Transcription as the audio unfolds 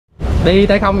Đi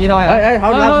tay không vậy thôi hả? Ê,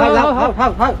 thôi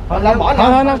bỏ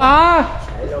thôi.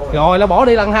 Rồi là bỏ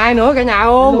đi lần 2 nữa cả nhà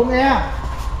luôn. Luôn nghe.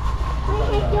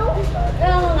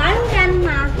 Ngồi uống canh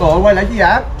mà. Rồi quay lại chứ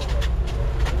vậy?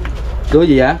 Đưa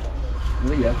gì vậy?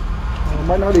 Đưa gì vậy?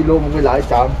 Mới nói đi luôn quay lại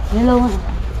trời. Đi luôn.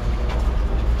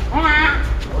 Đấy à.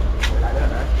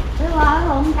 Đưa qua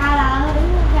không cao là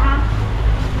đứng ra.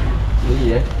 Đưa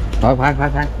gì vậy? Thôi khoan.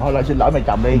 Thôi lại xin lỗi mẹ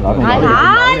chồng đi. Lỗi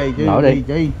đi. Lỗi đi.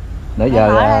 Chứ. Nãy giờ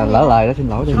lỡ lời đó, xin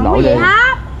lỗi đi. Không có gì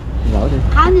hết. Xin lỗi đi.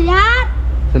 Không gì hết.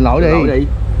 Xin lỗi đi.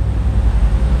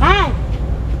 Ê.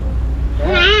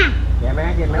 Nè. Dạ má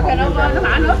nó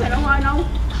thả nước thì đâu thôi đâu.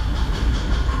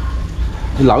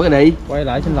 Xin lỗi cái đi. Quay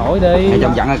lại xin lỗi đi. Mẹ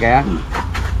chồng giận rồi kìa.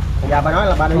 Giờ bà nói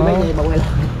là bà đi mấy gì bà quay lại.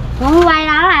 Con quay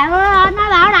lại nó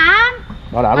bảo đảm.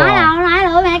 Bảo đảm nói luôn. đâu nói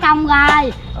đuổi mẹ chồng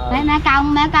rồi. Mẹ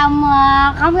chồng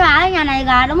không có ở nhà này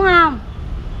rồi đúng không?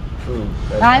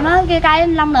 Rồi mới kia cây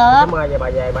long được. Hôm nay bà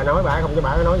về bà nói bà không cho bà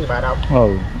nói gì bà đâu.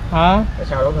 Hả? Tại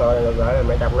sao đổ thừa ngược lại là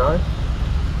mẹ chồng nói.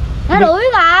 Nó đuổi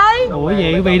rồi. Đuổi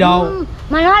gì cái video?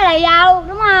 Mày nói là đâu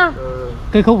đúng không?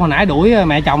 Cái khúc hồi nãy đuổi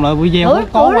mẹ chồng là video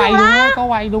có quay luôn á, có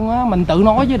quay luôn á, mình tự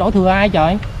nói chứ đổ thừa ai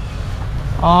trời.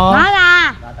 Nói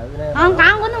ra. Không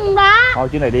cắn quýnh không đó. Thôi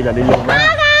chứ này đi là đi luôn đó.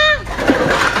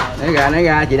 Né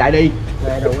ra chị Đại đi.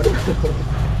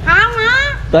 Không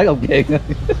hả? Tới công chuyện.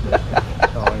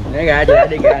 Né ra chị Đại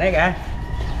đi kìa, né ra.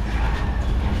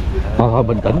 Thôi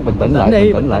bình tĩnh lại. Bình tĩnh lại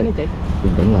đi. Bình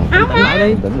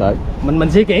tĩnh lại.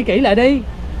 Mình suy kỹ lại đi.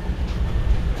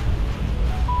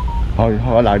 Thôi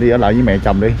ở lại đi, ở lại với mẹ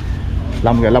chồng đi.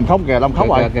 Lâm khóc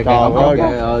rồi. Trời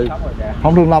ơi.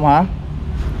 Không thương Lâm hả?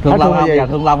 Thương Lâm không? Giờ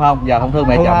thương Lâm không? Giờ không thương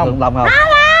mẹ chồng, thương Lâm không?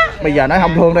 Bây giờ nói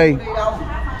không thương đi.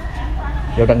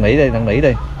 Vô năn nỉ đi. Đi năn nỉ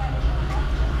đi.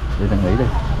 Thôi, năn nỉ đi.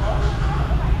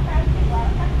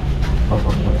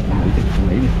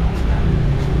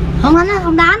 Không đánh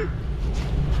không đánh.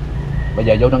 Bây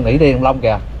giờ vô năn nỉ đi, ông Long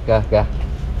kìa.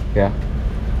 Kìa.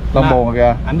 Lâm buồn rồi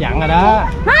kìa. Anh dặn rồi đó.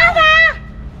 Nói ra.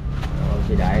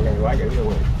 Chị Đại này quá dữ luôn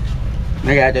rồi.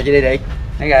 Né ra cho chị đi.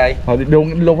 Né ra đi. Thôi đi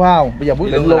luôn phải không? Bây giờ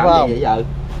quyết định luôn phải không?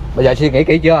 Bây giờ suy nghĩ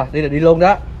kỹ chưa? Đi luôn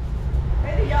đó.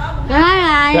 Nói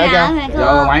là nhà mẹ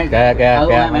thương. Kìa.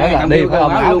 Mày nói là đi phải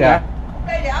ôm áo kìa.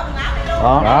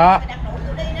 Đó.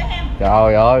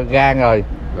 Trời ơi, gan rồi.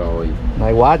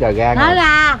 Này quá trời gan rồi. Nói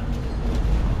ra.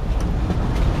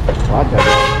 Quá trời.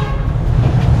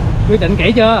 Quyết định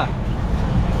kỹ chưa?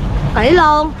 Kỹ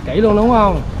luôn đúng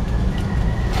không?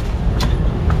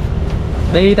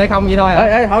 Đi tay không vậy thôi hả?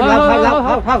 Ê, thôi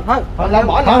Lâm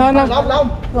bỏ Lâm.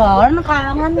 Rồi nó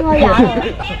con nó ngồi dậy.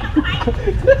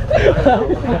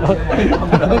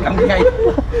 Cầm cái cây.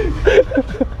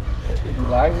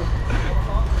 Lại.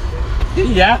 Cái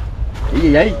gì vậy? Cái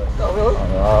gì vậy?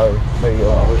 Rồi,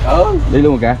 Đi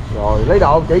luôn kìa. rồi lấy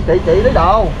đồ, chị lấy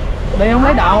đồ. Đi không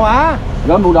lấy đồ hả?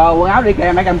 Gom mua đồ, quần áo đi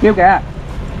kìa, mẹ cầm kêu kìa.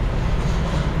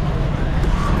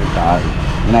 Trời,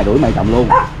 cái này đuổi mẹ chồng luôn.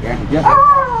 Gan chết.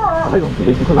 Tới còn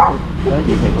chuyện của lâu. Tới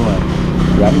chuyện này của mình.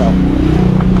 Giỡn đâu.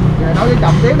 Rồi nói với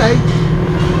chồng tiếp đi.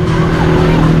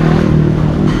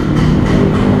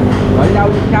 Rồi đi đâu?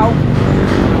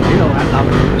 Đi luôn anh Long.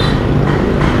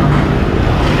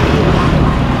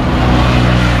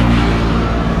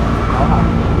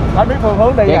 Anh biết phương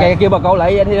hướng đi. Kìa kêu bà cô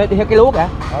lại đi theo cái lúa kìa.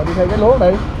 Đi theo cái lúa đi.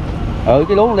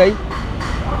 Cái lúa luôn đi.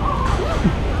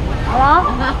 Đó.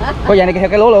 Có vậy này theo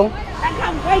cái lúa luôn. Anh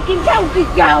không quay Chim Sâu Xua.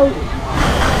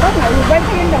 Có người quay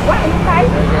phim đừng quá em thấy.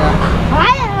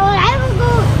 Lại cô.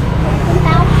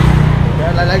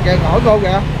 Lại kìa hỏi cô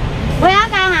kìa. Quay ở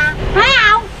con hả? Thấy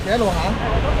không? Ché luôn hả?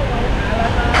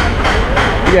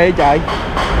 Cái gì trời?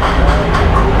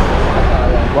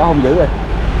 Quá hung dữ rồi.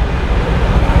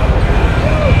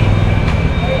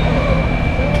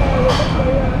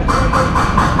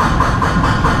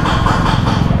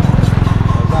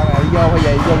 Sao này vô hay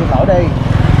gì vô cái lỗi đi.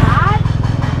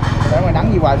 Để mày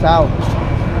nắng gì hoài sao?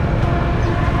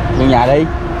 Vô nhà đi.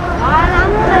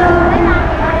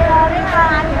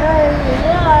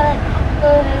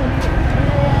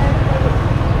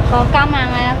 Còn câm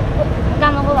này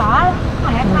câm nó bỏ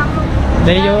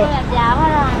đi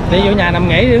vô nhà nằm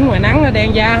nghỉ đứng ngoài nắng nó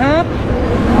đen da hết.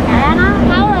 Nó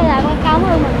thấu là con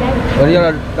cống luôn mình đi. Rồi đi vô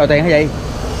đòi tiền hay gì?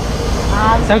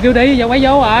 Sao kêu đi giờ quay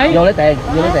vô rồi? Vô lấy tiền,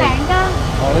 vô lấy tiền.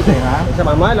 Lấy tiền hả? Sao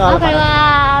bà mới lên? Kêu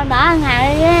đỡ ăn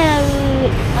hại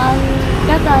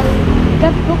kết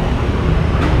thúc.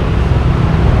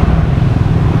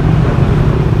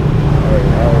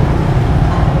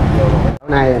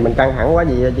 Hôm nay mình căng thẳng quá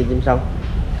gì chị Chim Sâu?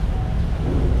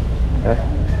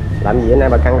 Làm gì hôm nay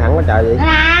bà căng thẳng quá trời vậy?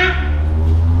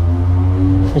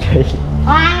 Gì?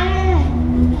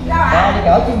 Con đi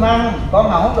chở chim ăn,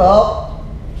 con mà không được.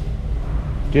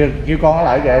 kêu con ở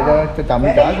lại về cho chồng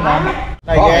đi chở cho Nam.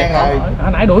 Đây gan rồi.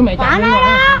 Hồi nãy đuổi mẹ chồng luôn rồi.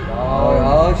 Trời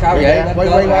ơi, sao vậy? Quay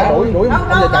qua đuổi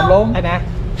ông về chồng luôn. Đây nè.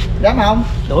 Dám không?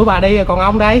 Đuổi bà đi, còn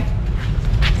ông đây.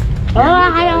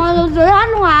 Hai ông đuổi hết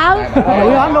luôn hả?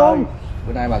 Đuổi hết luôn.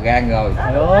 Bữa nay bà gan rồi.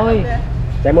 Trời ơi.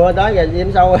 Trời mưa tới giờ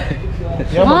Chim Sâu.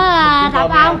 Mới thật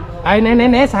không? Ê,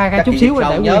 né xa ra chút xíu rồi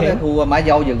để nhớ cái thua má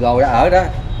dâu vừa rồi ở đó.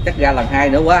 Chắc ra lần 2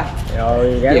 nữa quá.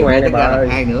 Rồi ra ngoài này bà ơi. Lần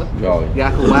 2 nữa. Rồi ra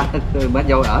khu má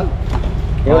dâu ở.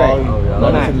 Kiểu này.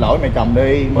 Bữa nay xin lỗi mẹ chồng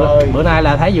đi ơi. Bữa nay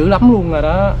là thấy dữ lắm luôn rồi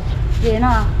đó. Gì nó?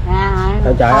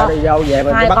 Trời ơi, đi dâu về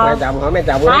mà bắt mẹ chồng, hỏi mẹ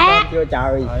chồng nó chưa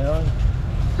trời.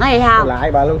 Nói gì không?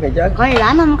 Lại bà luôn thì chết. Có gì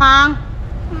lãnh không con?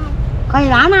 Có gì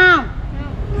lãnh không?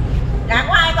 Nhà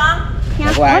của ai con? Nhà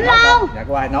của ai nói con? Nhà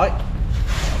của ai nói?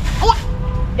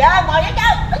 Trời ơi, ngồi vậy chứ,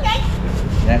 đứng vậy.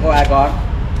 Nhà của ai con?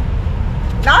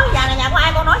 Nói nhà này nhà của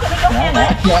ai con nói cho mấy chú nghe coi.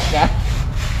 Dạ.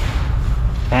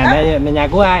 Nhà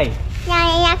của ai?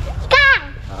 Nhà con.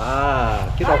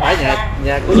 Chứ đâu phải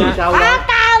nhà của Chim Sâu đâu.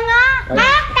 Con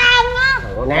á, con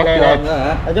á. Nè.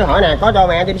 Chú hỏi nè, có cho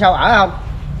mẹ Chim Sâu ở không?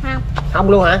 Không. Không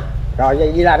luôn hả? Rồi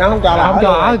vậy là nó không cho là không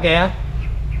cho ở kìa.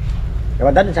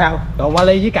 Rồi bà tính sao? Còn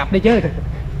vali với cặp đi chứ.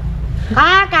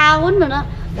 Có cao quýnh rồi đó.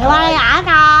 Rồi qua đây ở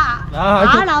co.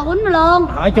 Ở đâu quýnh luôn.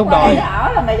 Hỏi chút đòi.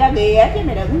 Ở là mày ra ghìa chứ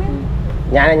mày đừng.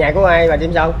 Nhà này nhà của ai bà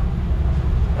Chim Sâu?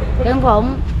 Kim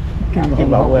Phụng.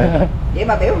 Chim Phụng rồi. Vậy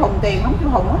mà biểu Hùng tiền không chịu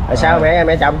Hùng á. Rồi sao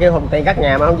mẹ chồng kêu Hùng tiền cắt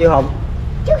nhà mà không chịu Hùng?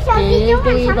 Chú sao chú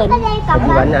Bình Chị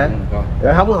Bình hả?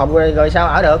 Rồi không có Hùng rồi sao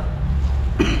ở được?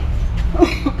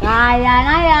 Rồi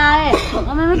nói ơi,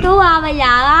 mấy chú bây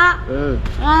giờ á,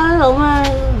 nó Phụng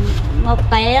một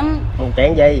tiện. Một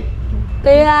tiện gì?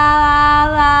 Kia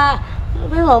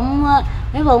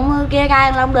mấy Phụng kia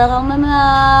cài lòng được không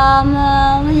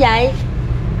mấy vậy?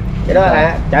 Cái đó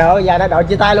hả? Trời ơi, giờ đã đòi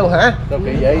chia tay luôn hả? Sao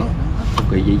kỳ vậy?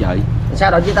 Kỳ gì vậy?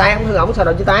 Sao đòi chia tay? Không thương ổng sao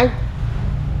đòi chia tay?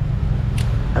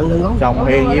 Đừng Chồng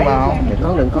hiền vậy mà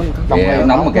không? Đừng có. Chồng hiền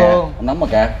nóng mà kìa. Nóng mà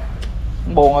kìa.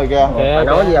 Buồn rồi kìa. Bà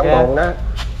nói gì ông buồn đó.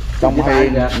 Chồng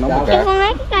hiền nóng mà kìa. Con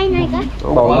lấy cái cây này cả.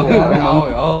 Ông buồn.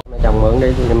 Mẹ chồng mượn đi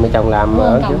thì mẹ chồng làm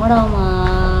ở chồng ở đâu mà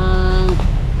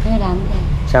thế làm gì?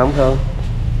 sao không thương?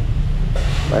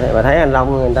 Bà thấy anh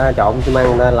Long người ta trộn xi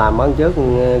măng người ta làm món trước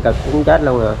cực cũng chết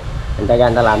luôn rồi. Người ta ra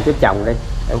người ta làm tiếp chồng đi,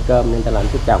 ăn cơm nên người ta làm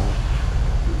tiếp chồng.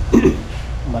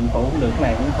 Mình phụ cũng được cái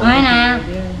này cũng phụ. Ai nè.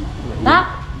 Đó.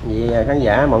 Vì khán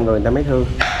giả mọi người ta mới thương.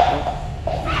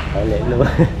 Phải liền luôn.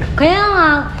 Khiến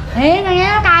mà khiến cái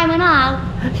nó cay mới nó hả?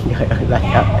 Trời ơi lại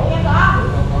thật.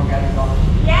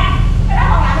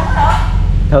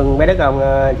 Thương bé Đức không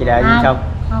chị Đề gì không?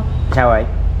 Không. Sao vậy?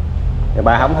 Rồi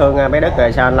bà không thương bé Đức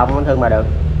rồi sao anh Long không thương bà được?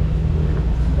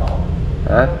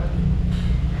 Hả?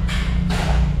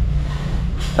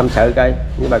 Tâm sự coi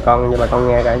với bà con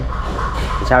nghe coi.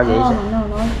 Sao vậy?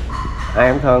 Ai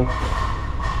không thương?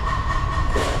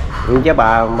 Chứ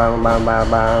bà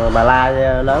la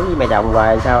lớn với mẹ chồng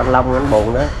rồi sao anh Long anh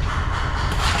buồn đó.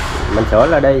 Mình sửa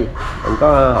lại đi, đừng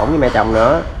có hỗn với mẹ chồng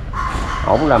nữa.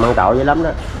 Hỗn là mang tội dữ lắm đó.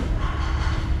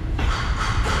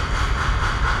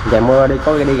 Trời mưa đi,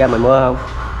 có đi ra mình mưa không?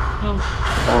 Không.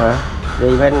 Không hả? Đi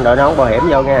phải đội nón bảo hiểm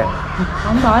vô nha.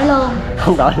 Không đổi luôn.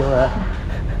 Không đổi luôn hả?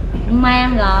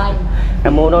 Mang rồi.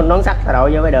 Em mua nón sắt ta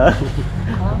đội vô mới được.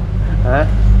 Hả?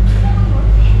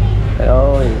 Trời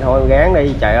ơi, thôi gán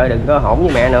đi, trời ơi đừng có hỗn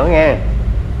với mẹ nữa nha.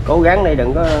 Cố gắng đi,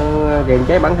 đừng có kiềm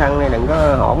chế bản thân này, đừng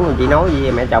có hỗn chị nói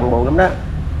gì mẹ chồng buồn lắm đó.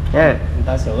 Nha. Người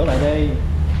ta sửa lại đi.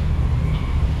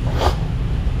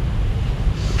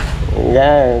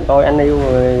 Dạ, tôi anh yêu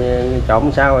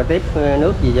trộn sao rồi tiếp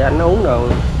nước gì cho anh uống rồi.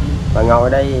 Mà ngồi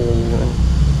đây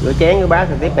rửa chén rửa bát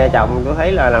rồi tiếp mẹ chồng, tôi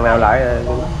thấy là lần nào lại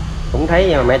cũng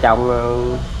thấy mà mẹ chồng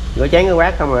rửa chén rửa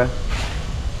bát không à.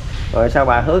 Rồi sao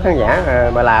bà hứa khán giả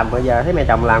bà làm bây giờ thấy mẹ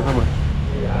chồng làm không à?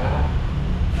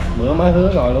 Bữa mới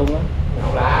hứa rồi luôn á.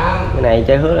 Cái này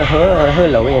chơi hứa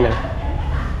lụi vậy nè.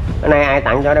 Bữa nay ai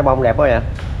tặng cho đai bông đẹp quá vậy?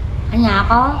 Ở nhà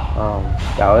có.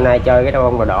 Trời ơi, nay chơi cái đai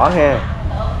bông màu đỏ ha.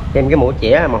 Thêm cái mũi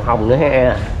chĩa màu hồng nữa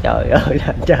ha. Trời ơi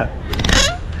là trời.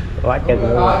 Quá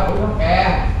chừng luôn.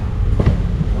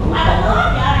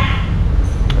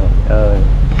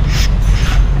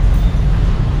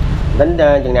 Tính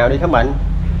chừng nào đi khám bệnh?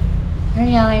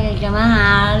 Thế rồi chờ má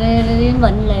Hà đi đến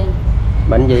bệnh liền.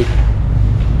 Bệnh gì?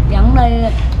 Dẫn đi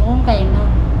uống tiền thôi.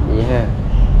 Vậy ha.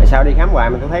 Tại sao đi khám hoài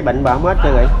mà tôi thấy bệnh bà không hết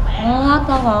trơn vậy? Hết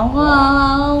tôi còn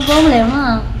có 4 liều nữa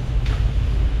à.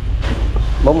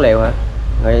 4 liều hả?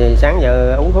 Rồi sáng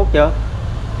giờ uống thuốc chưa?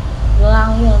 Vừa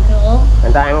ăn vừa chưa uống.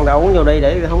 Người ta ăn đã uống vô đi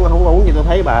để không uống thì tôi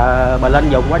thấy bà lên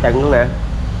dùng quá chừng luôn nè.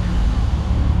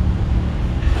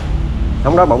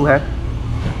 Không đói bụng hả?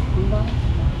 Không đói.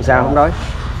 Sao không đói?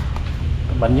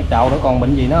 Bệnh nhức đầu nữa, còn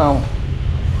bệnh gì nữa không?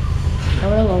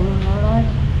 Đau đau bụng,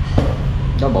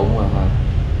 Đau bụng mà.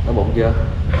 Đau bụng chưa?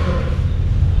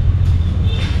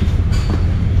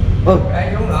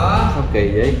 Sao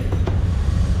kỳ vậy?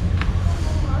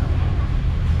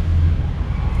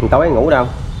 Tối ngủ đâu?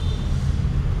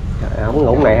 Không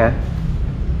ngủ này hả?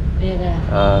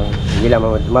 Vậy là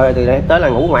mình mơ từ đây tới là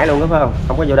ngủ mãi luôn đó phải không?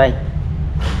 Không có vô đây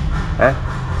hả?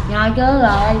 Nhồi chứ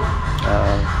rồi.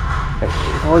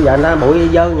 Thôi giờ anh đã bụi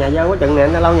dơ nhà dơ quá chừng này,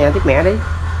 anh đã lau nhà tiếp mẹ đi.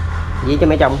 Vậy cho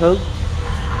mẹ chồng thương.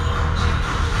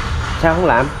 Sao không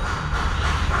làm?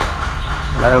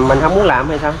 Là mình không muốn làm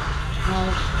hay sao?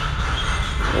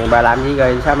 Bà làm gì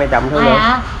rồi sao mẹ chồng thương rồi?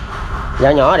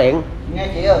 Dạ nhỏ điện. Nghe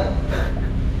chị ơi.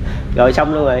 Rồi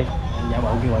xong luôn rồi. Giả bộ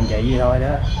kêu quản trị gì thôi đó.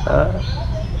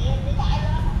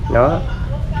 Đó.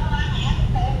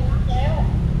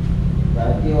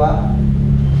 Rồi chiêu á.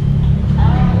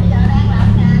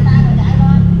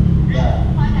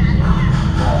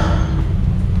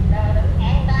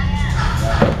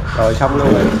 Rồi xong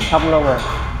luôn rồi, xong luôn rồi.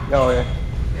 Rồi.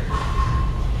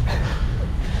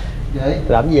 Vậy?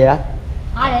 Làm gì vậy?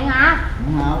 Thôi điện hả?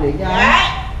 Không, điện cho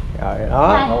anh. Rồi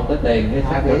đó. Một cái tiền cái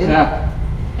sao được ha?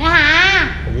 Dạ hả?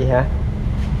 Cái gì hả?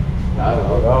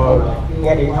 Rồi.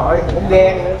 Nghe điện thoại cũng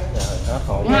ghen nữa.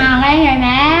 Đây này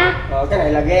nè. Cái này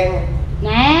là ghen.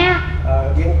 Nè.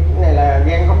 Cái này là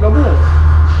ghen không đúng rồi.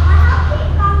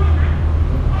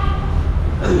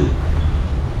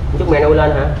 Chúc mẹ nuôi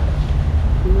lên hả?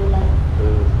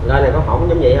 Lên này có hỏng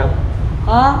giống vậy không?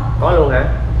 Có luôn hả?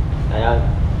 Trời ơi.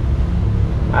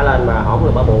 Bà lên mà hỏng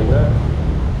rồi bà buồn đó.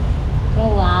 Có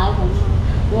vợ cũng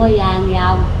mua vàng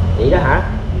vòng. Vậy đó hả?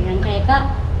 Vàng thiệt á.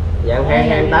 Vàng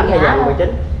 28 hay vàng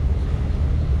 19?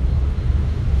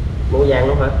 Mua vàng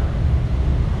luôn hả?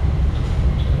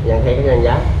 Vàng thiệt hay vàng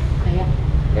giả?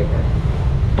 Thiệt hả?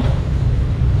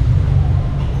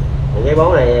 Cái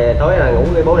bố này tối là ngủ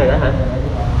cái bố này đó hả?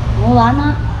 Ngủ bên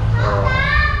á.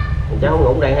 Chứ không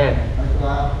ngủ đây ha.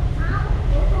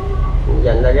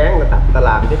 Giờ ta ráng ta tập ta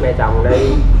làm với mẹ chồng đi.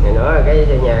 Ngày nữa cái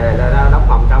nhà này ta đóng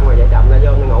phòng xong rồi vợ chồng ta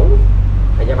vô nó ngủ.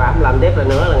 Rồi cho bà không làm tiếp là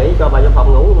nữa là nghỉ cho bà vô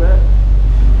phòng ngủ luôn đó.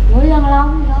 Ngủ ăn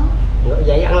lông đó.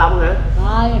 Vậy ăn lông hả?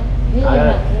 Rồi, đi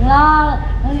lo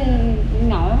nó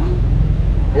nhỏ.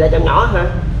 Là chồng nhỏ hả?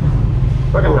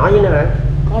 Có chồng nhỏ với nữa hả?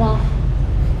 Có đâu.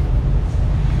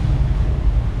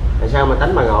 Rồi sao mà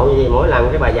tính bà ngộ như vậy, mỗi lần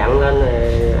cái bà dặn lên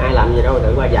ai làm gì đâu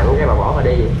tự bà dặn cái bà bỏ bà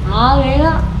đi vậy? Vậy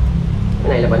đó. Cái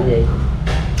này là bệnh gì?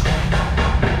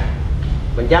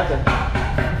 Bệnh chết hả?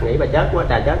 Nghĩ bà chết quá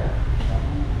trời chết.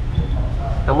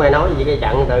 Không ai nói gì cái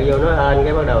chặn tự vô nó hên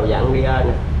cái bắt đầu dặn đi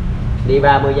hên. Đi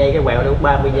 30 giây cái quẹo đúng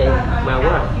 30 giây mau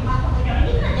quá.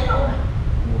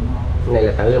 Cái này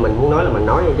là tự mình muốn nói là mình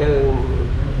nói chứ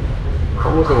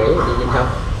không có suy nghĩ gì trên sao.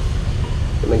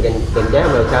 Thì mình kiềm chế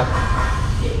không được sao?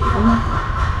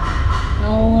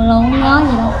 Lâu không nhớ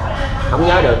gì đâu. Không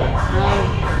nhớ được.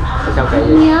 Sao kỳ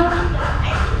Không nhớ.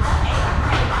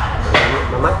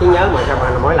 Mà mất trí nhớ mà sao mà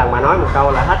mỗi lần mà nói một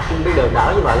câu là hết không biết được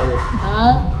đỡ với bà luôn vậy?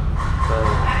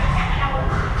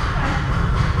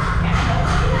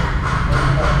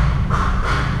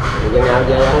 Giờ nào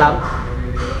về ăn lông?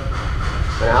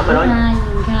 Rồi nào mới nói.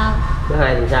 Thứ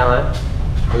hai tuần sau hả?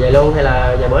 Về luôn hay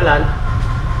là về bữa lên?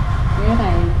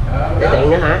 Để tiền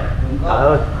nữa hả? Trời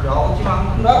ơi.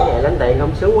 Cái này đánh tiền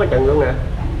không sướng quá chừng luôn nè.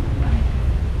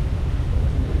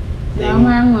 Không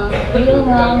ăn mà.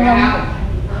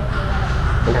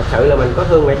 Mình thật sự là mình có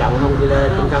thương mẹ chồng không chị Lê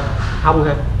Chim Sâu? Không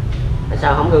ha? Tại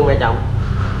sao không thương mẹ chồng?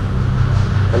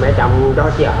 Tại mẹ chồng cho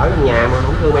chị ở trong nhà mà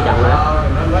không thương mẹ chồng nữa.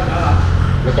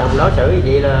 Mẹ chồng đối xử với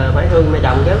chị là phải thương mẹ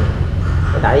chồng chứ.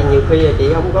 Tại nhiều khi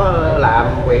chị không có làm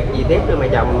việc gì tiếp với mẹ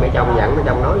chồng dặn mẹ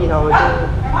chồng nói vậy thôi chứ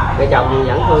mẹ chồng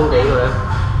vẫn thương chị mà.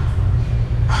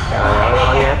 Trời ơi,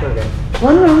 con nhát luôn kìa.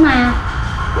 Quýnh luôn mà.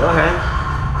 Nữa hả?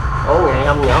 Ủa ngày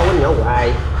ông nhỏ quýnh nhỏ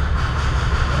hoài.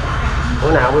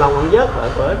 Bữa nào ông Long ông vớt rồi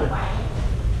bữa.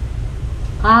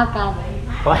 Trời.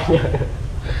 Có nhớ.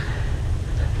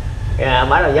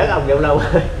 Bả nào vớt ông Vũ Long.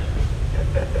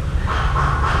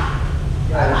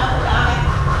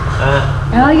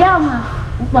 Trời ơi, với ông à,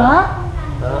 một bữa.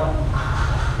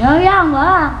 Trời ơi, với ông bữa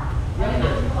à.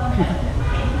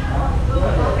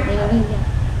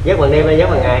 Vớt bằng đêm hay vớt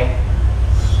bằng ngày?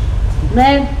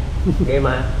 Đêm. Đêm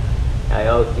mà. Trời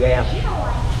ơi, ghê không?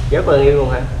 Vớt bằng đêm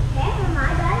luôn hả?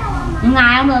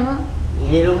 Ngày không được á.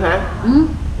 Gì luôn hả?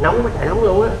 Nóng quá trời nóng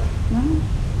luôn á.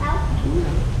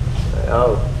 Trời ơi.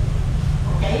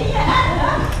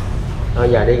 Thôi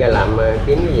giờ đi ra làm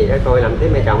kiếm cái gì đó coi làm tiếp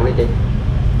mẹ chồng đi chị.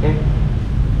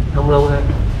 Không luôn ha.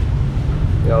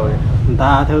 Rồi. Người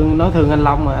ta nói thương anh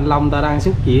Long mà anh Long ta đang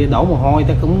xúc chị đổ mồ hôi,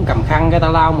 ta cũng cầm khăn cái ta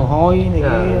lau mồ hôi này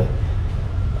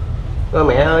Rồi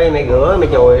mẹ ơi, mẹ rửa, mẹ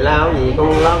chùi, lau gì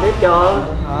con lo tiếp cho.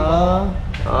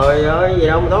 Trời ơi, gì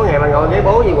đâu tối ngày mà ngồi ghế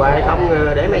bố gì hoài, không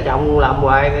để mẹ chồng làm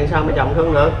hoài, rồi sao mẹ chồng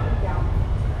thương được.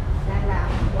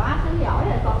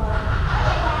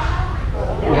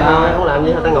 Dạ thôi, không làm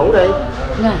gì, ta ngủ đi.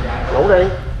 Ngủ đi.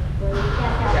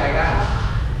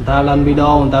 Người ta lên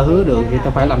video người ta hứa được thì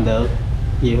ta phải làm được.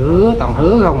 Vì hứa toàn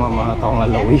hứa không mà toàn là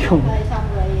lụi không.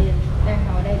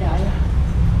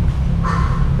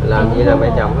 Làm gì là mẹ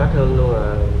chồng hết thương luôn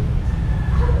rồi.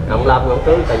 Ông Lâm ông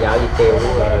cưới bà vợ Việt Kiều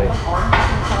luôn rồi.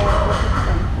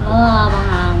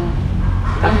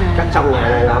 Cắt xong nhà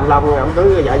này là ông Lâm ông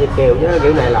cưới vợ Việt Kiều chứ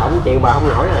kiểu này là ông chịu bà không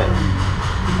nổi rồi.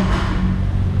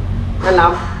 Anh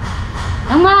Lâm.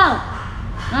 Đúng không?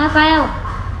 Nó phèo.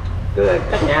 Cứ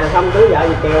cắt nhà này xong cưới vợ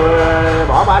Việt Kiều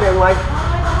bỏ bà đi ông ơi.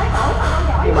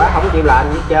 Chứ bà không chịu làm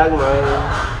gì hết trơn mà.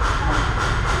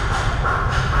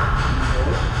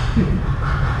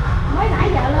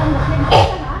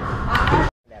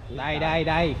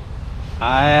 Đây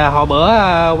hồi bữa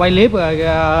quay clip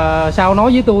sao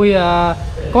nói với tôi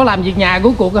có làm việc nhà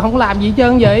cuối cuộc không có làm gì hết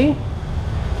trơn vậy.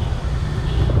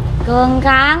 Cương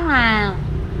cán mà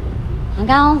thằng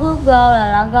cá không phước vô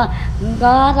là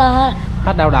có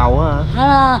hết đau đầu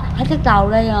hả? Hết sức đầu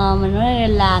đây rồi mình mới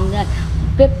làm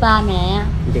tiếp ba mẹ.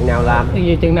 Chừng nào làm?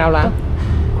 Chừng nào làm?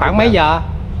 Khoảng mấy giờ?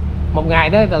 Một ngày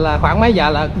đó là khoảng mấy giờ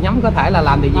là nhắm có thể là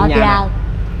làm được việc nhà?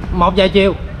 1 giờ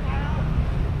chiều.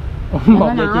 1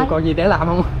 giờ chiều còn gì để làm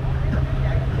không?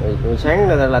 Sáng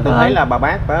là tôi thấy là bà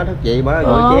bác bà thức dậy bà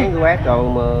gọi chén cái bác rồi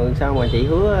mà sao mà chị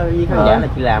hứa với khán giả là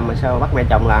chị làm mà sao bắt mẹ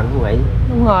chồng làm như vậy?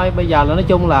 Đúng rồi, bây giờ là nói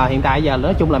chung là hiện tại giờ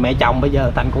nói chung là mẹ chồng bây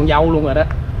giờ thành con dâu luôn rồi đó.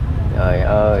 Trời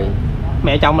ơi.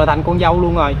 Mẹ chồng là thành con dâu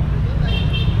luôn rồi.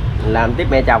 Làm tiếp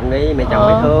mẹ chồng đi, mẹ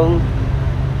chồng phải thương.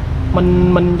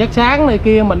 Mình giấc sáng này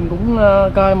kia mình cũng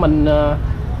coi mình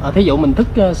thí dụ mình thức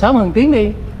sớm hơn tiếng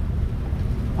đi.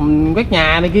 Mình quét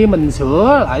nhà này kia mình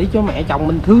sửa lại cho mẹ chồng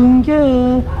mình thương chứ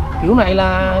kiểu này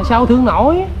là sao thương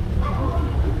nổi.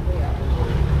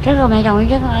 Chắc là mẹ chồng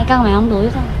chắc mẹ không đuổi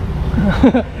sao?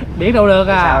 Biết đâu được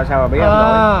à? Sao mà biết không đuổi?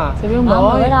 Sao biết không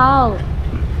đuổi đâu.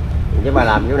 Chứ mà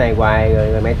làm kiểu này hoài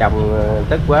rồi mẹ chồng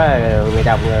tức quá, mẹ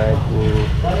chồng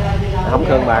không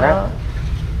thương bà đó.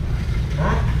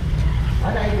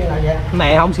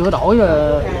 Này không sửa đổi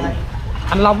rồi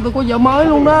anh Long tôi có vợ mới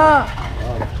luôn đó.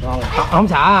 Không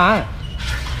sợ hả?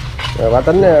 Rồi bà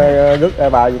tính rước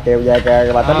bà Việt Kiều về kìa,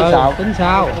 rồi bà tính sao? Tính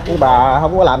sao? Chứ bà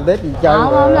không có làm tiếp gì chơi.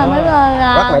 Không làm mấy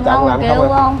bắt mẹ chồng làm Kiều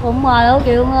không cũng mời ở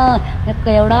Kiều Việt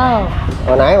Kiều đâu.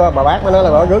 Hồi nãy bà bác mới nói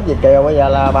là bà rước Việt Kiều, bây giờ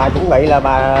là bà chuẩn bị là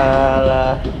bà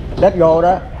là let's go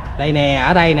đó. Đây nè,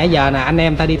 ở đây nãy giờ nè anh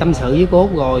em ta đi tâm sự với cô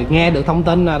rồi nghe được thông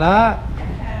tin rồi đó.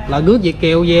 Là rước Việt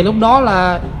Kiều về lúc đó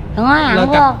là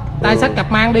tay xách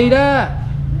cặp mang đi đó.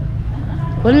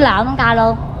 Quýnh lợn con ca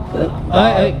luôn.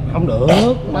 Ê, không được.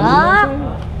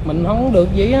 Mình không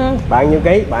được gì á. Bao nhiêu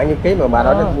ký mà bà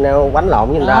đó quánh lộn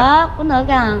với người ta. Quýnh được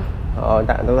kìa.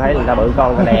 Tôi thấy người ta bự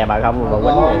con ta đè bà không mà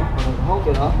quánh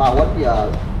gì. Bà quánh giờ.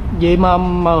 Gì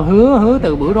mà hứa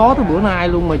từ bữa đó tới bữa nay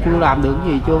luôn mà chưa làm được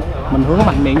cái gì chưa. Mình hứa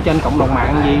mạnh miệng trên cộng đồng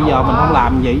mạng gì giờ mình không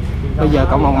làm gì. Bây giờ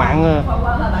cộng đồng mạng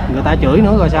người ta chửi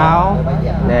nữa rồi sao?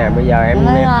 Nè bây giờ em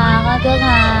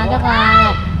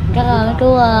chắc là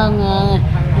chú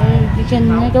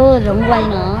xin chú đừng quay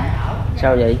nữa.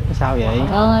 Sao vậy? Sao vậy?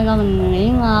 Con mình nghỉ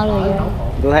ngơi rồi.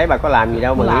 Tôi thấy bà có làm gì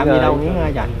đâu mà làm gì đâu nghỉ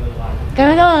ngơi vậy.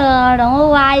 Cái đó đừng có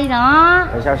quay nữa.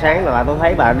 Rồi sao sáng là tôi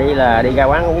thấy bà đi ra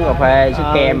quán uống cà phê sức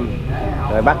kem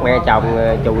rồi bắt mẹ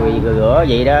chồng chùi rửa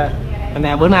gì đó.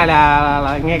 Nè bữa nay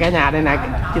là nghe cả nhà đây nè,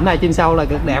 chính là Chim Sâu là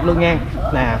cực đẹp luôn nha.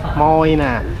 Nè môi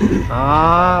nè,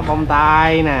 đó bông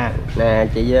tai nè. Nè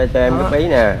chị cho em góp ý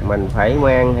nè, mình phải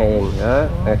ngoan hiền đó,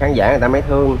 khán giả người ta mới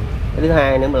thương. Cái thứ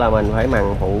hai nữa là mình phải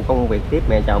mặn phụ công việc tiếp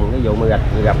mẹ chồng, ví dụ mà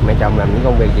gặp mẹ chồng làm những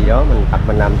công việc gì đó mình tập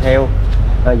mình làm theo.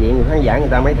 Vậy người khán giả người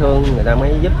ta mới thương, người ta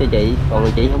mới giúp cho chị,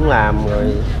 còn chị không làm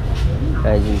rồi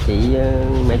chị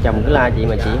mẹ chồng cứ la chị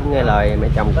mà chị không nghe lời mẹ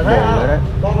chồng cũng buồn nữa đó.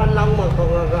 Con anh Long mà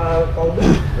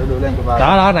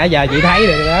còn đó nãy giờ chị thấy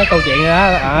được đó câu chuyện đó.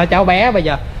 Cháu bé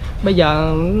bây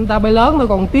giờ người ta bay lớn rồi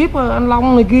còn tiếp anh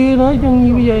Long này kia nữa chứ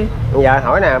như vậy. Giờ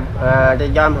hỏi nè,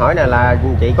 cho em hỏi nè là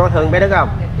chị có thương bé Đức không?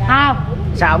 Không.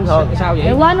 Sao không thương? Sao vậy?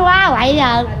 Chị quên quá quậy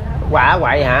giờ. Quả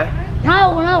quậy hả?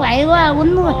 Nó quậy quá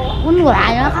quýnh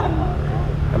hoài nó khóc.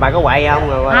 Bà có quậy không?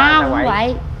 Không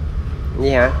quậy. Gì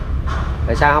hả?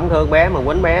 Tại sao không thương bé mà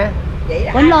quýnh bé?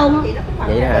 Quýnh luôn.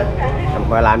 Vậy đó hả?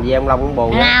 Bà làm gì ông Long cũng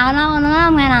buồn. Nào nó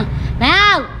nghe nè. Mẹ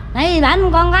ơi, mẹ gì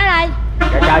bảnh con cái đây.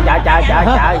 Trời.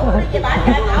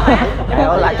 Trời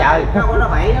ơi là trời. Nó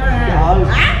bậy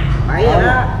rồi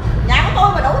đó. Nhà của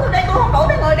tôi mà đủ tôi đi, tôi không đủ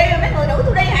mấy người đi, mấy người đủ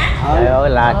tôi đi hả? Trời ơi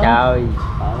là trời.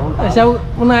 Sao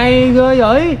bữa nay ghê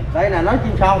vậy? Đây là nói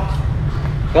chim sâu.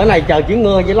 Cỡ này trời chuyển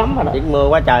mưa dữ lắm rồi đó. Chuyển mưa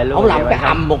quá trời luôn. Ông làm cái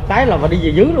ầm một cái là mà đi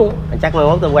về dưới luôn. Chắc mai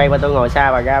mốt tôi quay mà tôi ngồi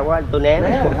xa bà ra quá tôi né.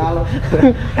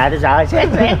 Tại tôi sợ xét.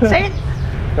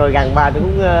 Rồi gần ba tôi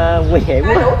cũng nguy hiểm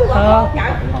quá.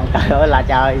 Trời ơi là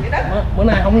trời. Bữa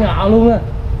nay không ngờ luôn á.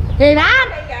 Gì đó?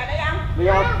 Đi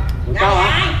không? Sao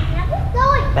hả?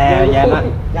 Nè dạ đó.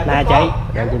 Nè chị.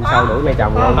 Chim sâu đuổi mẹ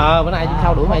chồng luôn. Bữa nay chim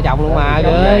sâu đuổi mẹ chồng luôn mà.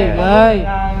 Ghê.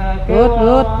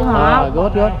 Good.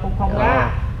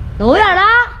 Đuổi rồi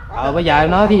đó. Bây giờ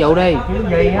nói thí dụ đi.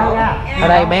 Ở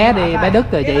đây bé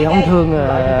Đức rồi chị không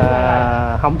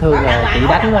thương chị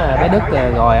đánh bé Đức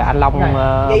rồi anh Long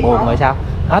buồn rồi sao?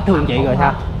 Hết thương chị rồi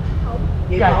sao?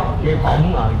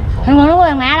 Thằng Phụng nó có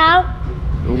thằng mẹ đâu?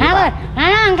 Hả? Nó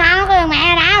thằng Khăn nó có thằng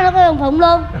mẹ đã, nó có thằng Phụng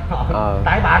luôn.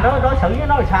 Tại bà đó đối xử với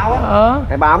nó là sao á?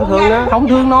 Tại bà không thương nó. Không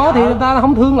thương nó thì người ta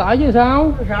không thương lại chứ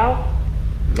sao?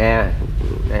 Nè,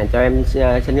 cho em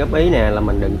xin góp ý nè, là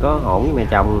mình đừng có hỗn với mẹ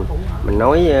chồng. Mình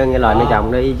nói nghe lời mẹ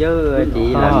chồng đi chứ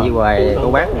chị làm gì hoài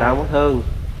cô bác người ta không có thương.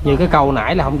 Như cái câu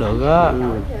nãy là không được á.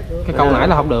 Cái câu nãy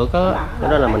là không được á.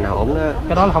 Cái đó là mình hỗn đó.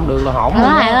 Cái đó là không được, là hỗn.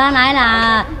 Cái nãy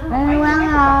là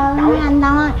anh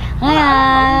thôi.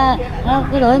 Nói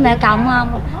cái đuổi mẹ chồng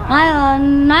không?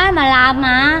 Nói mà làm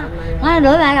mà. Nói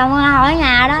đuổi mẹ chồng hỏi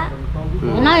nhà đó.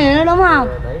 Nói gì đó đúng không?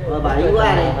 Bà yếu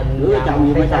quá đi, đuổi chồng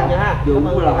gì mà chồng nha. Dù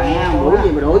cũng là mẹ, đuổi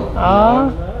gì mà đuổi.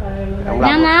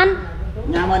 Nhanh anh.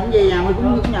 Nhà mình gì, nhà mình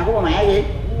cũng nhà của bà mẹ gì.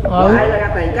 Ai ra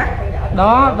tiền cắt.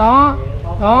 Đó.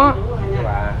 Đó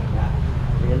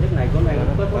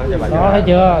thấy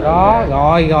chưa? Đó,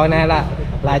 rồi nè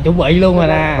là chuẩn bị luôn rồi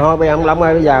nè. Thôi bây giờ ông Long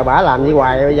ơi, bây giờ bả làm đi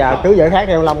hoài, bây giờ cứ vợ khác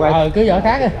đi ông Long ơi. Cứ vợ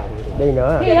khác đi. Đi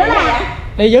nữa.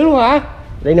 Đi dữ luôn hả?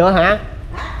 Đi nữa hả?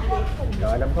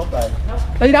 Rồi 5 phút rồi.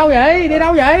 Đi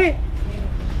đâu vậy?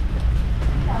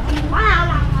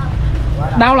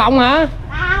 Đau lòng hả?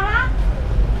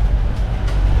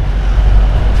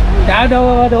 Trời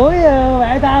đuổi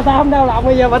mẹ ta không đau lòng,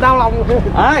 bây giờ mà đau lòng.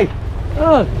 Ê.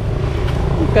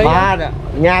 Bà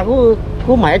nhà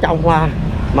của mẹ chồng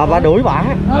mà bà đuổi bà.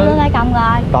 Đuổi mẹ chồng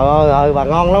rồi. Trời ơi bà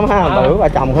ngon lắm ha, bà đuổi bà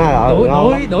chồng ha.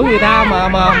 Đuổi người ta mà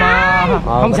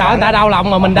không sợ người ta đau lòng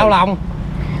mà mình đau lòng.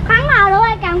 Khăn nào đuổi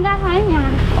mẹ chồng ra khỏi nhà.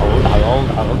 Trời ơi,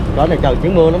 đó này trời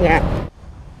chuyển mưa lắm nha.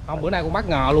 Không, bữa nay cũng bất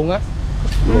ngờ luôn á.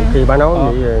 Khi bà nói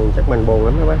vậy chắc mình buồn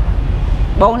lắm đó bác.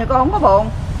 Buồn thì con không có buồn.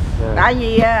 Tại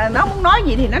vì nó muốn nói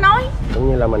gì thì nó nói.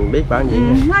 Cũng như là mình biết bà gì.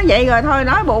 Nói vậy rồi thôi,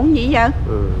 nói buồn gì giờ.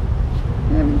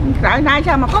 Tại nay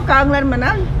sao mà có cơn lên mà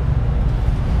nói.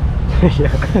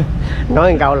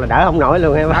 Nói một câu là đỡ không nổi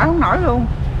luôn em. Đỡ không nổi luôn.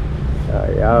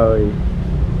 Trời ơi.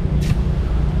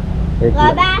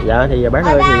 Rồi ba. Dạ thì bác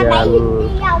ơi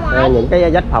thì những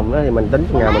cái vách phòng đó thì mình tính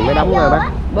ngày mình mới đóng bác.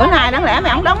 Bữa nay đáng lẽ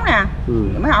mày ổng đóng nè.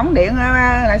 Mấy ổng điện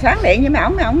là sáng điện với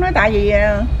mấy ổng nói tại vì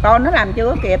con nó làm chưa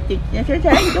có kịp, xế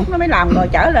chút nó mới làm rồi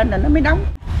chở lên rồi nó mới đóng.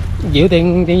 Dịu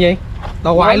tiền gì?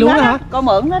 Đòi hoài luôn đó hả? Con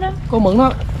mượn đó. Con mượn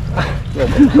nó.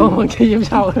 Con mượn chi giúp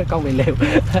sao? Con bị liều.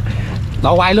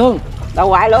 Đòi hoài luôn. Đòi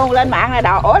hoài luôn, lên mạng này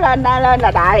đòi, lên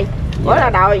là đài. Bữa là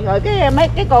đòi rồi mấy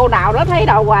cái cô nào đó thấy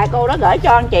đòi hoài, cô đó gửi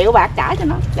cho 1 triệu bạc trả cho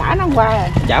nó, trả nó hôm qua rồi.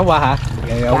 Trả qua hả?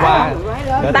 Rồi qua.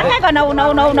 Tắt cái coi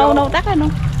no tắt cái no.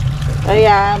 Thì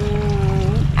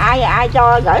ai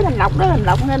cho gửi Thành Lộc đó, Thành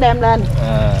Lộc nó đem lên.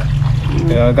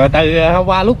 Rồi từ hôm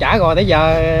qua lúc trả rồi tới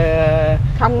giờ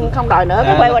không đòi nữa,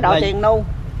 cái quay qua đòi tiền nu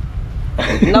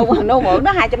mượn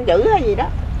nó 250 hay gì đó.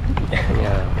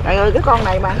 Trời ơi cái con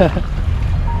này mà.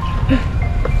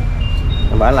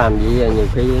 Bả làm gì nhiều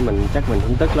khi mình chắc mình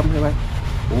cũng tức lắm các bác,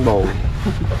 cũng buồn.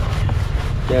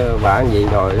 Chứ bả ăn gì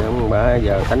rồi bả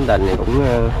giờ tánh tình thì cũng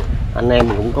anh em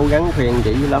mình cũng cố gắng khuyên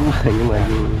chỉ lắm nhưng mà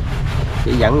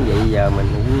chỉ dẫn vậy giờ mình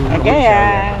cũng không cái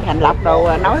Thành Lộc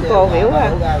đồ nói cô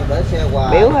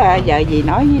biểu giờ gì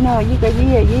nói với nó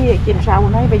với Chim Sâu,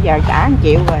 nói bây giờ trả 1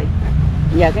 triệu rồi,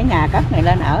 giờ cái nhà cất này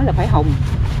lên ở là phải hùng.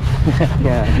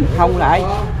 Hùng lại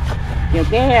giờ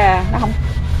cái nó không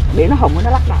biểu nó hùng,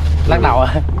 nó lắc đầu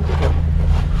à?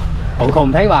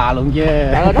 Khùng thấy bà luôn chứ.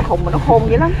 Trời ơi nó khùng mà nó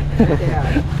khôn dữ lắm.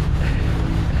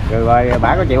 Rồi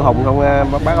bả có chịu hùng không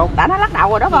bác không? Đã nó lắc đầu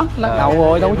rồi đó con. Lắc đầu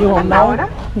rồi đâu có chịu hùng đâu. Đó.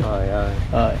 Trời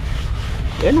ơi.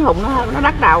 Biểu nó hùng nó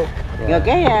lắc đầu. Rồi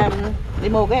cái đi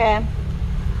mua cái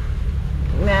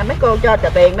mấy cô cho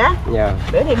tiền đó.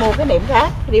 Biểu đi mua cái niệm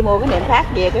khác,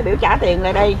 về cái biểu trả tiền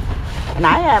lại đây.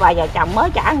 Nãy bà già chồng mới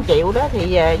trả 1 triệu đó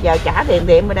thì giờ trả tiền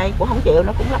tiệm ở đây cũng không chịu,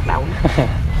 nó cũng lắc đầu.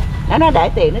 Nó để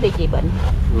tiền nó đi trị bệnh.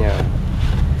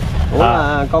 Ủa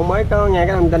con mới có nghe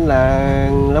cái thông tin là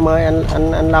nó mời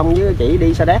anh Long với chị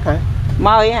đi Sa Đéc hả?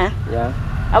 Mời hả? Dạ.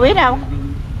 Ông biết đâu?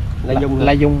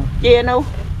 Là Dung. Chia nu.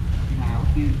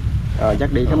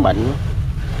 Chắc đi khám bệnh.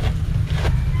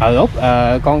 Út,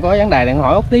 con có vấn đề để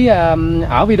hỏi Út tí.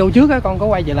 Ở video trước á con có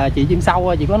quay về là chị Chim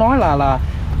Sâu, chị có nói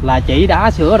là chị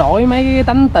đã sửa đổi mấy cái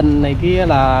tánh tình này kia,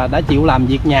 là đã chịu làm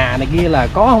việc nhà này kia, là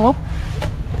có không Út?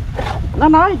 Nó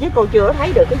nói chứ cô chưa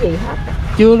thấy được cái gì hết.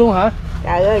 Chưa luôn hả?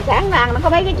 Trời ơi, sáng nó ăn nó có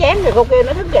mấy cái chén rồi cô kêu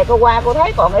nó thức dậy cô qua cô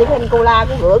thấy, còn y thêm cô la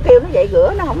cô rửa kêu nó dậy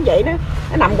rửa nó không dậy, nó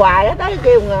nằm hoài đó, tới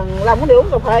kêu Long nó đi uống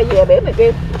cà phê về biểu mày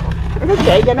kêu nó thức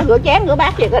dậy cho nó rửa chén rửa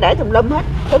bát gì có để tùm lum hết.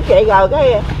 Thức dậy rồi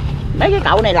cái mấy cái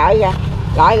cậu này lại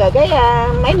rồi cái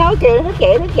mấy nói kêu nó thức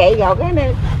dậy rồi cái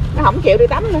nó không chịu đi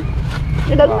tắm nữa,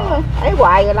 nó đứng ấy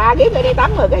hoài rồi la ghét đi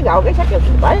tắm rồi cái sách rồi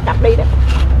bởi tập đi đó.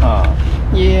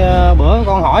 Vì bữa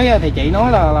con hỏi thì chị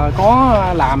nói là có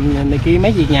làm này kia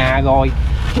mấy việc nhà rồi.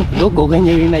 Rốt cuộc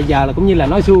như này giờ là cũng như là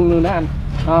nói suông luôn đó anh.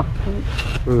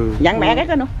 Dặn mẹ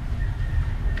cái nữa.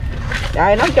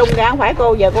 Trời, nói chung ra không phải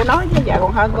cô, giờ cô nói chứ giờ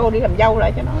còn hơn cô đi làm dâu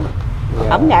lại cho nó.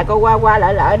 Ổng nhà cô qua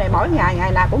lại này mỗi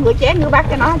ngày nào cũng rửa chén rửa bát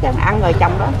cho nó cho ăn rồi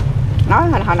chồng đó. Nói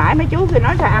hồi nãy mấy chú khi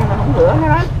nói sao ăn rồi không rửa, nó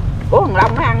nói của thằng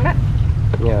Long nó ăn đó.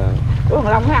 Của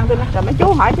thằng Long nó ăn tôi nói, rồi mấy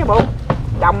chú hỏi chứ bộ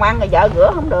chồng ăn rồi vợ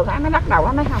rửa không được hả? Nó lắc đầu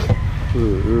nó nói không.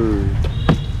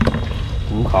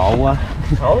 Cũng khổ quá.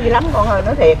 Khổ dữ lắm con ơi,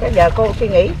 nói thiệt cái giờ cô suy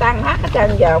nghĩ tan nát hết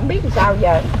trơn, giờ không biết làm sao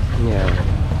giờ.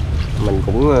 Mình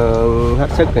cũng hết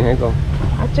sức rồi hả con?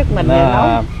 Hết sức mình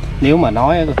nếu mà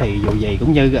nói thì dù gì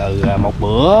cũng như một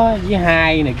bữa với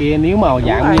hai này kia, nếu mà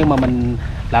dạng như mà mình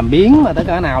làm biến mà tới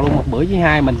cỡ nào luôn, một bữa với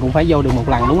hai mình cũng phải vô được một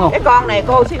lần đúng không? Cái con này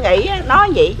cô suy nghĩ nói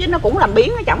vậy chứ nó cũng làm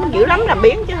biến, nó chẳng dữ lắm làm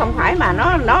biến chứ không phải mà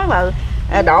nó nói mà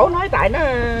đổ nói tại nó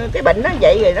cái bệnh nó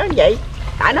vậy rồi nó vậy,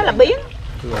 tại nó làm biến.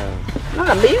 Nó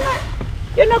làm biến á,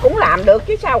 chứ nó cũng làm được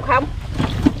chứ sao không.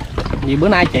 Vì bữa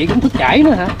nay chị cũng thức trễ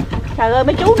nữa hả? Trời ơi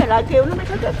mấy chú này lại kêu nó mới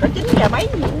thức rồi, 9 giờ mấy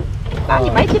gì bao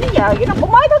nhiêu mấy 9 giờ vậy nó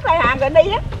cũng mới thức lại hàng rồi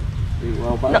đi á.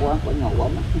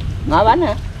 Ngồi bánh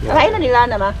hả? Dạ. Thấy nó đi lên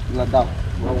rồi mà. Lên đâu?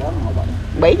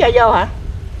 Bỉ cho vô hả?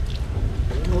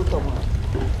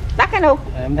 Tắt cái luôn.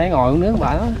 Em thấy ngồi uống nước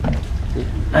bà đó.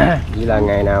 Vậy là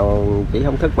ngày nào chỉ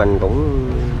không thức mình cũng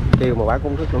kêu mà bả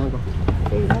cũng thức luôn hả con?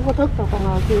 Kêu nó có thức đâu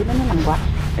con ơi, kêu nó nằm qua.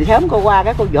 Sớm cô qua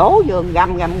cái cô vỗ giường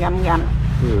gầm.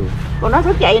 Cô nói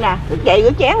thức dậy nè, thức dậy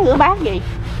rửa chén rửa bát gì.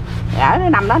 Ở nó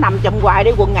nằm đó nằm chùm hoài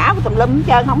đi, quần áo tùm lum hết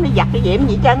trơn, không đi giặt đi diệm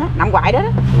gì hết trơn á, nằm hoài đó.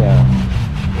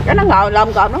 Cái nó ngồi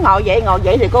lồm cồm, nó ngồi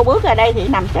vậy thì cô bước ra đây thì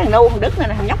nằm cái thằng Nu, thằng Đức này,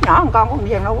 thằng nhóc nhỏ thằng con của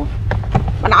thằng Nu.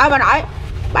 Bà nội,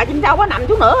 bà Chim Sâu có nằm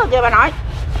chút nữa kìa bà nội.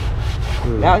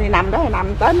 Rồi thì nằm đó thì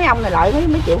nằm tới mấy ông này lại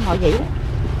mấy chịu ngồi vậy đó.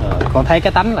 Con thấy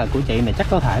cái tánh là của chị này chắc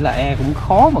có thể là cũng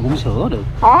khó mà cũng sửa được.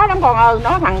 Khó lắm con ơi,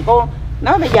 nó thằng cô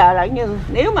nó bây giờ là như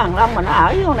nếu mà thằng Long mà nó ở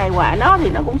với con này hoài nó thì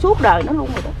nó cũng suốt đời nó luôn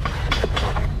rồi đó.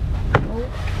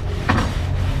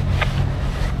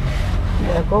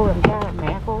 Giờ cô làm sao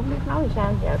mẹ cô không biết nói sao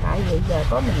giờ, tại vì giờ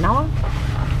có mình nói.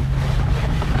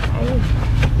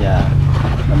 Dạ,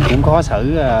 mình cũng khó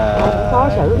xử.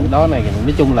 Đó này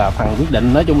nói chung là phần quyết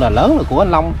định nói chung là lớn là của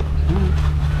anh Long.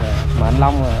 Mà anh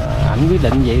Long ảnh quyết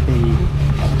định vậy thì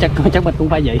chắc mình cũng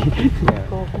phải vậy.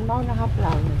 Cô cũng nói nó hết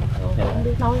lời, cô không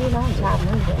biết nói với nó làm sao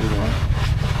nữa vậy.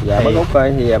 Dạ bác Út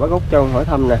ơi, thì bác Út cho hỏi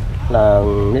thăm nè, là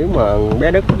nếu mà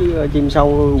bé Đức với Chim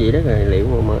Sâu gì đó thì liệu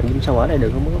mà Chim Sâu ở đây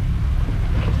được không bác Út?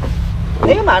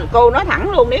 Nếu mà cô nói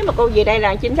thẳng luôn, nếu mà cô về đây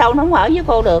là Chim Sâu nó không ở với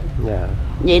cô được.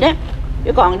 Vậy đó.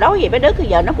 Chứ còn đối với bé Đức thì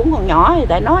giờ nó cũng còn nhỏ thì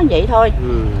tại nói vậy thôi.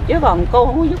 Chứ còn cô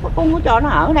không có giúp, cô không có cho nó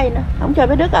ở đây nữa, không cho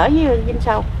bé Đức ở với Vinh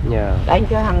Sâu. Tại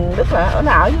cho thằng Đức là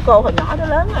nó ở với cô hồi nhỏ nó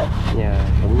lớn rồi.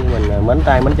 Cũng như mình mến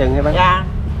tay mến chân hả bác? Dạ.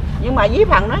 Nhưng mà với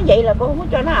phần nó vậy là cô không có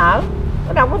cho nó ở.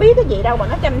 Nó đâu có biết cái gì đâu mà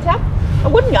nó chăm sóc. Nó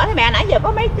quýnh nhỏ thấy mẹ nãy giờ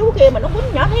có mấy chú kia mà nó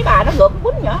quýnh nhỏ thấy bà nó ngược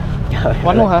quýnh nhỏ.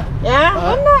 Quánh luôn hả? Dạ,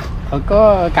 quýnh đó.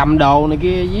 Có cầm đồ này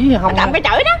kia dí không? Cầm cái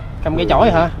chổi đó. Cầm cái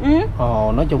chổi hả?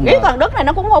 Nói chung là con Đức này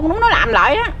nó cũng hung, nó làm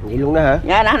lại đó. Vậy luôn đó hả?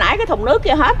 Dạ, nãy cái thùng nước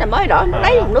kia hết rồi mới đổi, nó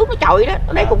lấy thùng nước nó chọi đó,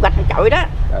 nó lấy cục gạch nó chọi đó.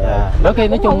 Đôi khi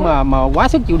nói chung mà quá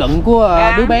sức chịu đựng của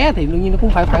đứa bé thì đương nhiên nó cũng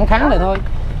phải phản kháng lại thôi.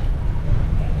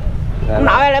 Ông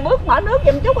nội lại bước mở nước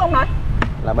giùm chút không nội?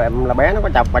 Là bé nó có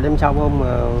chọc bà Chim Sâu không?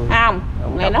 Không,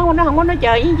 này nó không có nói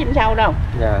chơi với Chim Sâu đâu.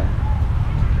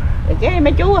 Rồi cái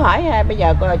mấy chú hỏi bây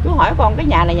giờ chú hỏi con cái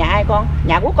nhà này nhà ai con?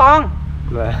 Nhà của con.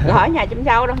 Rồi hỏi nhà Chim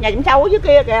Sâu đâu? Nhà Chim Sâu ở dưới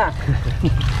kia kìa.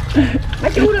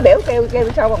 Mấy chú nó biểu kêu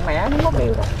Sâu bằng mẹ nó không có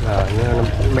kêu đâu.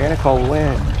 Bé nó khôn quá.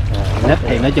 Nít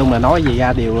thì nói chung là nói gì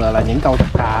ra đều là những câu thật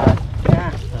thà.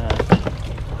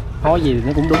 Nói gì thì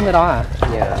nó cũng đúng cái đó à.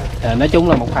 Nói chung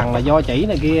là một phần là do chỉ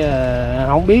này kia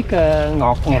không biết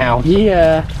ngọt ngào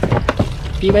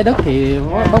với bé Đức thì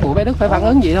bắt buộc bé Đức phải phản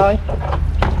ứng gì thôi.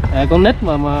 Con nít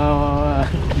mà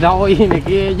roi này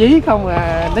kia dí không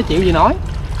nó chịu gì nói.